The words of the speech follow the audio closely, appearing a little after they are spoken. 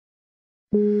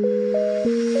This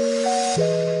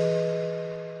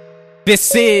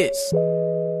is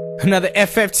another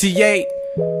FFTA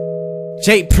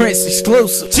JayPrince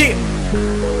exclusive. Yeah.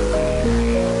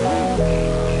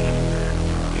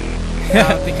 I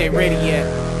don't think they ready yet.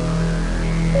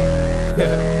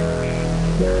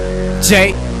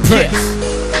 JayPrince.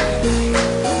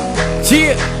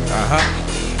 Yeah.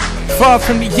 Far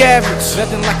from the average,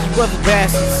 nothing like you other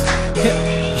bastards.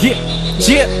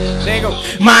 Yeah. There you go.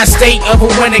 Mind state of a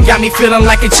winner got me feeling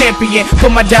like a champion.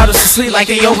 Put my doubters to sleep like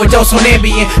they overdose on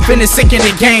Ambien. Finna sick in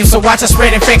the game, so watch I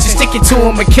spread infection. Stick it to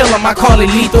them and kill them, I call it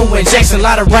lethal injection. A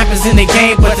lot of rappers in the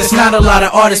game, but there's not a lot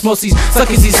of artists. Most of these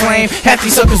suckers is lame, half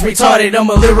these suckers retarded. I'm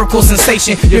a lyrical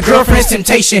sensation, your girlfriend's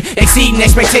temptation. Exceeding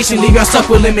expectation, leave y'all stuck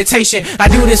with limitation. I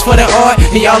do this for the art,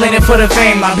 and y'all in it for the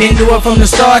fame. I've been doing from the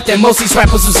start that most of these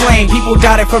rappers was lame. People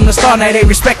doubted from the start, now they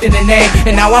respecting the name.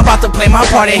 And now I'm about to play my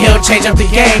part and help change up the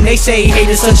game. They say hate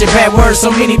is such a bad word,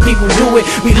 so many people do it.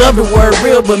 We love the word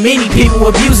real, but many people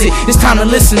abuse it. It's time to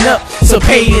listen up, so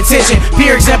pay attention.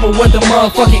 Pure example what the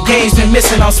motherfucking game's been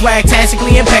missing. I'm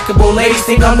swag-tastically impeccable. Ladies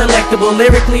think I'm delectable.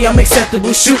 Lyrically I'm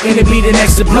acceptable. Shooting to be the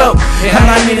next to blow. And I'm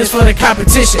not needed for the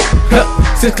competition.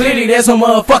 So clearly there's no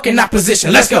motherfucking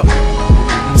opposition. Let's go.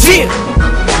 Yeah.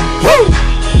 Woo.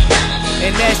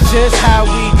 And that's just how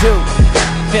we do.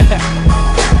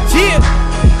 Yeah.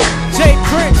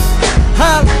 JayPrince.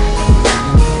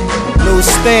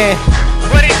 Lil'Stan,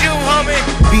 what it do, homie?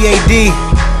 BAD,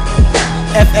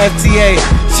 FFTA.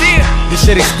 Yeah. This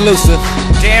shit exclusive.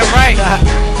 Damn right.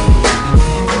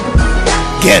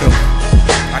 Get him.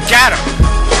 I got him.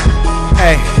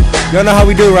 Hey, y'all know how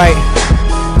we do, right?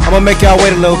 I'm gonna make y'all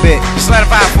wait a little bit. Just let it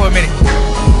fire for a minute.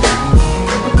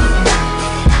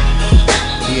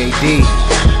 BAD.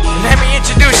 Let me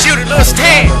introduce you to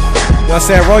Lil'Stan. You know what I'm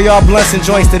saying? Roll y'all blunts and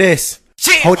joints to this.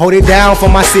 Hold it down for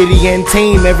my city and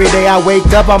team. Every day I wake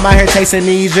up, I'm out here chasing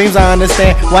these dreams. I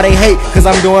understand why they hate, cause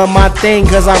I'm doing my thing.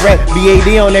 Cause I rap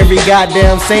BAD on every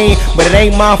goddamn scene. But it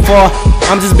ain't my fault,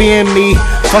 I'm just being me.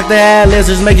 Fuck the ad-libs,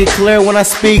 just make it clear when I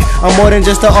speak. I'm more than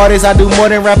just an artist, I do more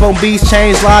than rap on beats.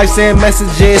 Change lives, send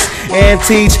messages, and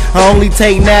teach. I only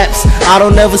take naps, I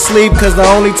don't never sleep. Cause the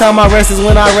only time I rest is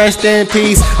when I rest in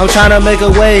peace. I'm trying to make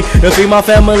a way to feed my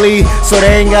family, so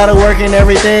they ain't gotta work and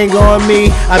everything on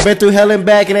me. I've been through hell and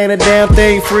back, it ain't a damn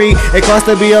thing free. It costs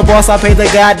to be a boss, I pay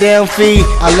the goddamn fee.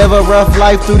 I live a rough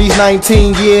life through these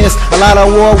 19 years. A lot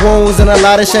of war wounds and a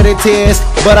lot of shedded tears.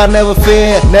 But I never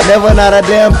feared, never not a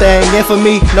damn thing. And for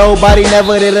me, nobody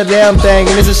never did a damn thing.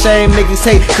 And it's a shame niggas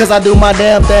hate, cause I do my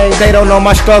damn thing. They don't know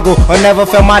my struggle, or never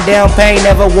felt my damn pain.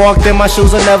 Never walked in my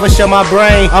shoes, or never shut my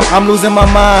brain. I'm losing my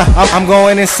mind, I'm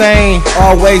going insane.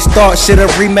 Always thought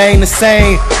should've remained the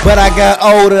same, but I got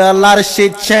older, a lot of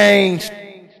shit changed.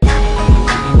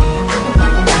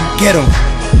 Get 'em.